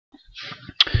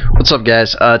What's up,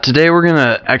 guys? Today we're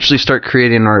gonna actually start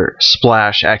creating our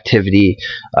splash activity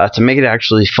to make it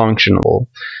actually functional.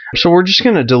 So we're just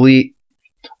gonna delete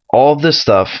all of this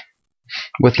stuff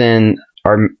within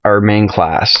our main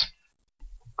class,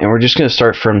 and we're just gonna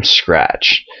start from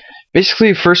scratch.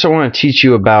 Basically, first I want to teach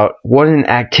you about what an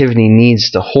activity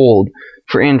needs to hold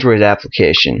for Android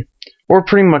application, or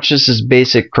pretty much this is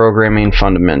basic programming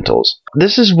fundamentals.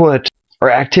 This is what our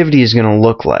activity is gonna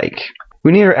look like.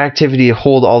 We need our activity to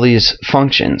hold all these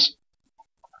functions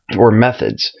or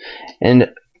methods,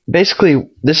 and basically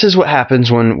this is what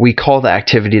happens when we call the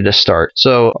activity to start.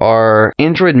 So our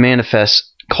Android manifest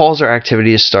calls our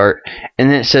activity to start,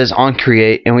 and then it says on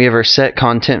create, and we have our set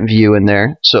content view in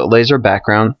there, so it lays our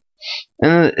background,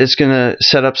 and then it's going to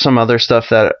set up some other stuff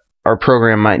that our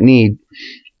program might need,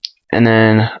 and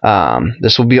then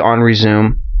this will be on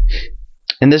resume,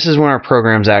 and this is when our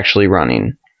program's actually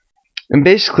running. And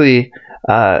basically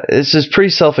this is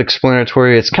pretty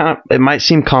self-explanatory. It might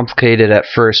seem complicated at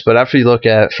first, but after you look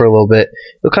at it for a little bit,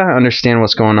 you'll kind of understand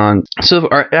what's going on. So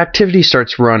if our activity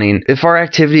starts running, if our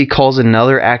activity calls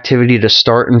another activity to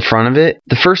start in front of it,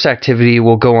 the first activity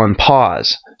will go on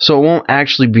pause, so it won't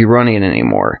actually be running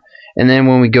anymore. And then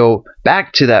when we go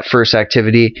back to that first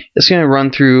activity, it's going to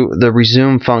run through the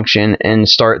resume function and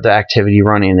start the activity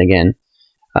running again.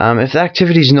 If the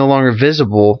activity is no longer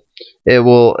visible, it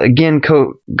will again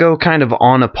go kind of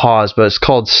on a pause, but it's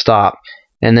called stop,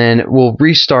 and then we'll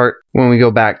restart when we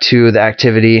go back to the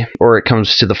activity, or it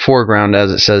comes to the foreground as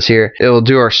it says here. It will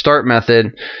do our start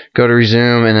method, go to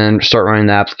resume, and then start running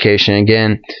the application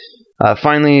again.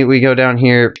 Finally, we go down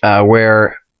here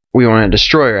where we want to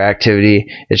destroy our activity.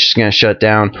 It's just going to shut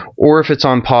down, or if it's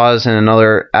on pause and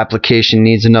another application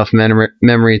needs enough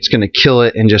memory, it's going to kill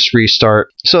it and just restart.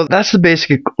 So that's the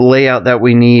basic layout that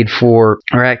we need for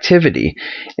our activity.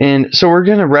 And so we're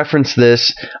going to reference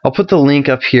this. I'll put the link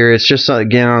up here. It's just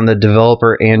again on the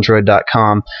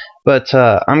developerandroid.com, but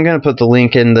I'm going to put the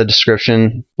link in the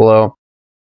description below.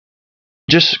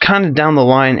 Just kind of down the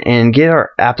line and get our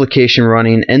application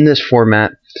running in this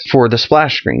format for the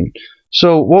splash screen.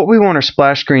 So what we want our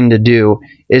splash screen to do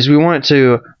is we want it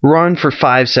to run for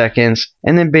 5 seconds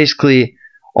and then basically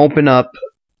open up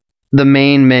the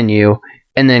main menu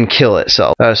and then kill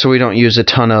itself, so we don't use a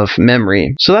ton of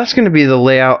memory. So that's going to be the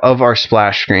layout of our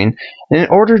splash screen. And in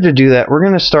order to do that, we're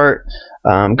going to start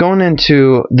going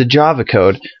into the Java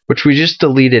code, which we just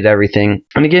deleted everything.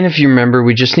 And again, if you remember,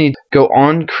 we just need to go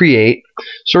on create.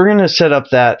 So we're going to set up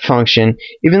that function,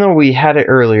 even though we had it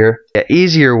earlier. An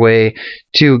easier way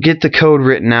to get the code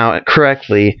written out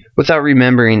correctly without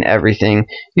remembering everything,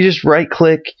 you just right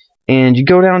click and you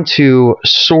go down to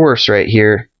source right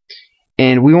here,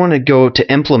 and we want to go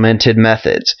to implemented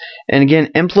methods. And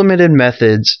again, implemented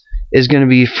methods is going to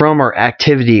be from our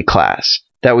activity class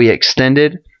that we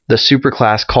extended, the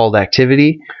superclass called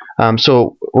activity.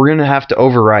 So we're going to have to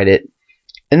override it,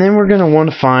 and then we're going to want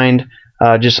to find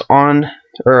just on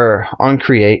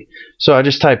create. So I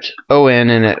just typed on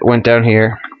and it went down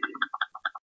here.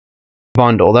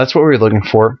 Bundle, that's what we're looking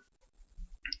for.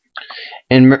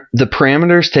 And the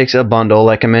parameters takes a bundle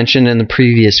like I mentioned in the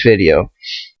previous video,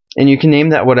 and you can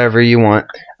name that whatever you want.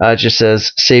 It just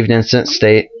says saved instant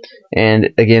state, and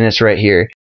again it's right here.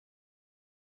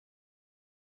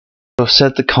 So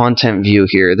set the content view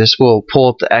here. This will pull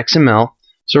up the XML.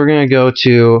 So we're going to go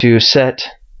to set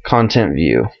content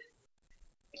view,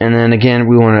 and then again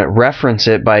we want to reference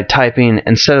it by typing,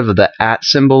 instead of the @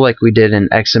 symbol like we did in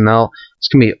XML, it's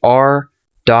going to be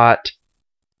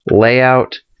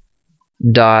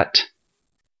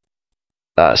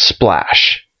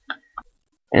r.layout.splash.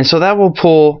 And so that will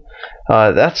pull,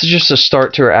 that's just a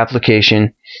start to our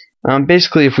application.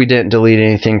 Basically, if we didn't delete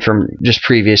anything from just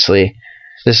previously,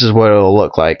 this is what it'll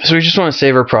look like. So we just want to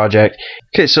save our project.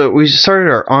 Okay, so we started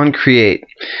our onCreate.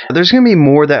 There's going to be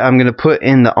more that I'm going to put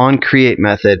in the onCreate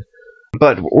method,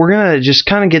 but we're going to just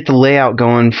kind of get the layout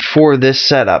going for this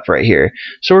setup right here.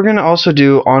 So we're going to also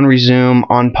do on resume,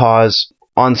 on pause,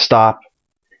 on stop,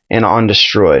 and on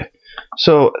destroy.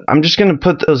 So I'm just going to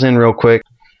put those in real quick.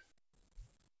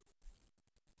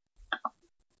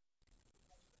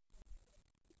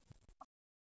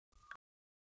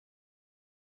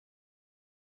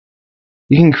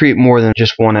 You can create more than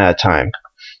just one at a time.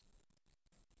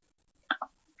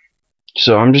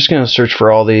 So I'm just going to search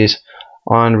for all these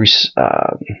on resume,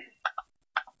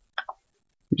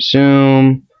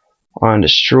 on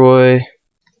destroy,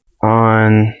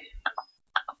 on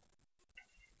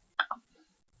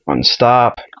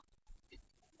stop.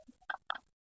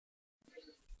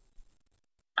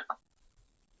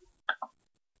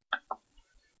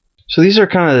 So these are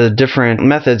kind of the different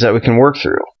methods that we can work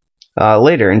through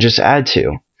later and just add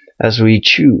to. as we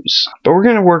choose. But we're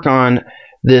going to work on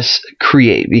this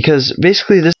create, because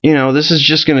basically this, this is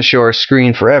just going to show our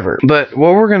screen forever. But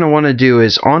what we're going to want to do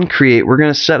is on create, we're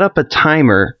going to set up a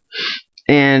timer,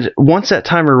 and once that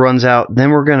timer runs out, then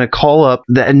we're going to call up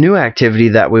the new activity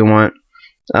that we want,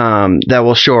 that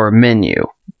will show our menu.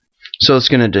 So it's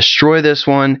going to destroy this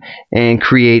one and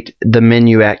create the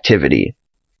menu activity.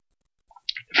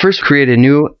 First, create a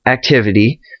new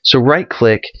activity. So right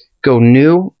click, go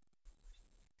new,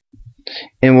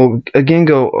 and we'll again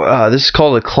go, this is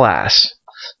called a class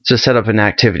to set up an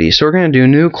activity. So we're going to do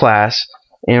new class,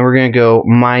 and we're going to go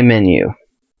my menu,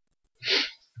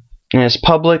 and it's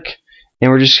public,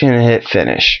 and we're just going to hit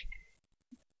finish.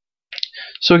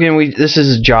 So again, this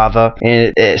is Java,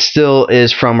 and it still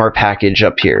is from our package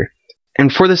up here.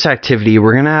 And for this activity,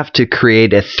 we're going to have to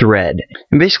create a thread.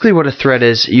 And basically what a thread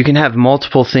is, you can have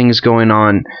multiple things going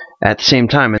on at the same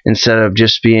time, instead of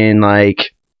just being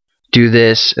like, do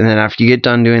this, and then after you get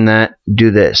done doing that,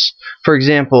 do this. For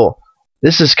example,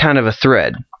 this is kind of a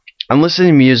thread. I'm listening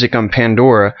to music on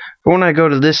Pandora, but when I go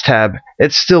to this tab,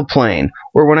 it's still playing.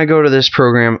 Or when I go to this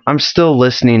program, I'm still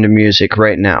listening to music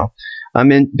right now.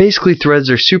 Basically threads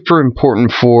are super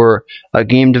important for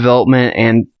game development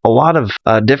and a lot of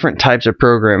different types of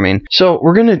programming. So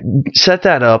we're going to set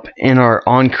that up in our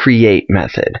onCreate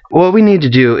method. What we need to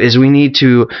do is we need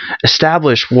to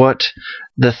establish what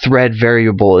the thread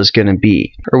variable is going to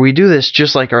be. Or we do this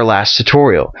just like our last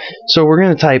tutorial. So we're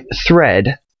going to type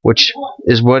thread, which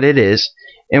is what it is,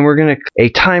 and we're going to a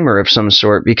timer of some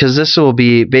sort, because this will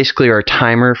be basically our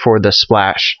timer for the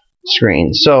splash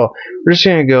screen. So we're just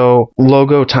going to go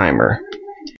logo timer,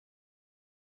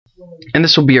 and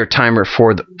this will be our timer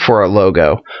for our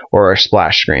logo or our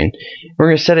splash screen. We're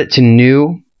going to set it to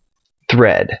new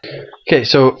thread. Okay,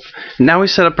 so now we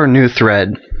set up our new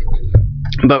thread,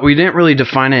 but we didn't really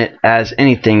define it as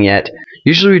anything yet.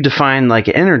 Usually we define like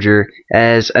an integer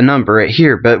as a number right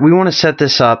here, but we want to set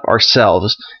this up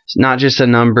ourselves. It's not just a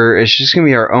number, it's just going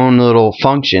to be our own little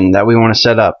function that we want to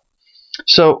set up.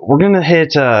 So we're going to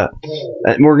hit,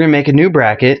 we're going to make a new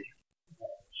bracket,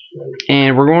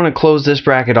 and we're going to close this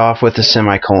bracket off with a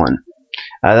semicolon.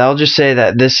 That'll just say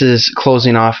that this is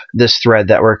closing off this thread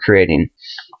that we're creating.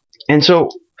 And so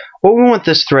what we want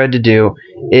this thread to do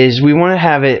is we want to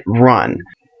have it run.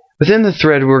 Within the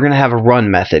thread, we're going to have a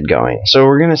run method going. So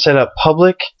we're going to set up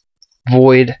public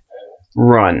void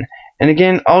run. And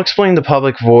again, I'll explain the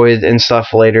public void and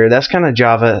stuff later. That's kind of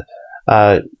Java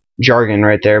jargon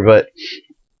right there, but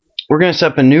we're going to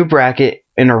set up a new bracket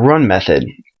in a run method.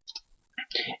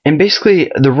 And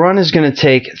basically, the run is going to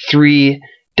take 3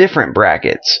 different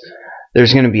brackets.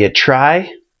 There's going to be a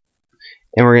try,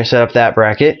 and we're going to set up that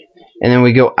bracket. And then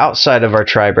we go outside of our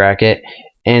try bracket,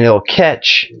 and it'll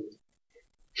catch.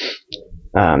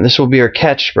 This will be our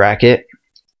catch bracket.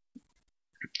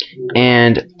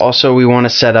 And also we want to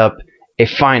set up a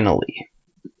finally.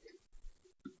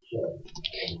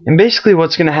 And basically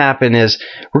what's going to happen is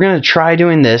we're going to try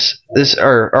doing this.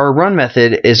 Our run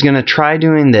method is going to try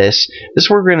doing this. This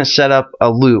we're going to set up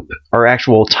a loop, our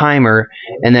actual timer,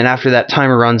 and then after that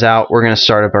timer runs out, we're going to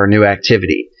start up our new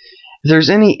activity. If there's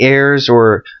any errors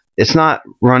or it's not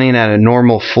running at a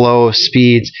normal flow of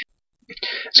speeds,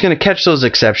 it's going to catch those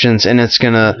exceptions, and it's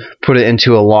going to put it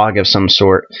into a log of some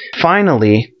sort.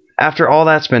 Finally, after all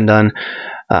that's been done,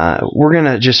 we're going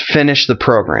to just finish the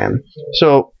program.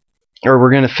 Or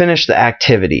we're going to finish the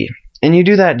activity. And you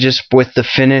do that just with the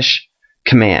finish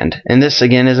command. And this,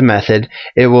 again, is a method.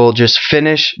 It will just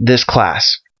finish this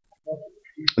class.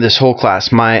 This whole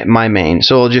class, my main.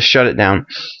 So it'll just shut it down.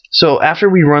 So after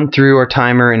we run through our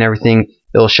timer and everything,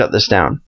 it'll shut this down.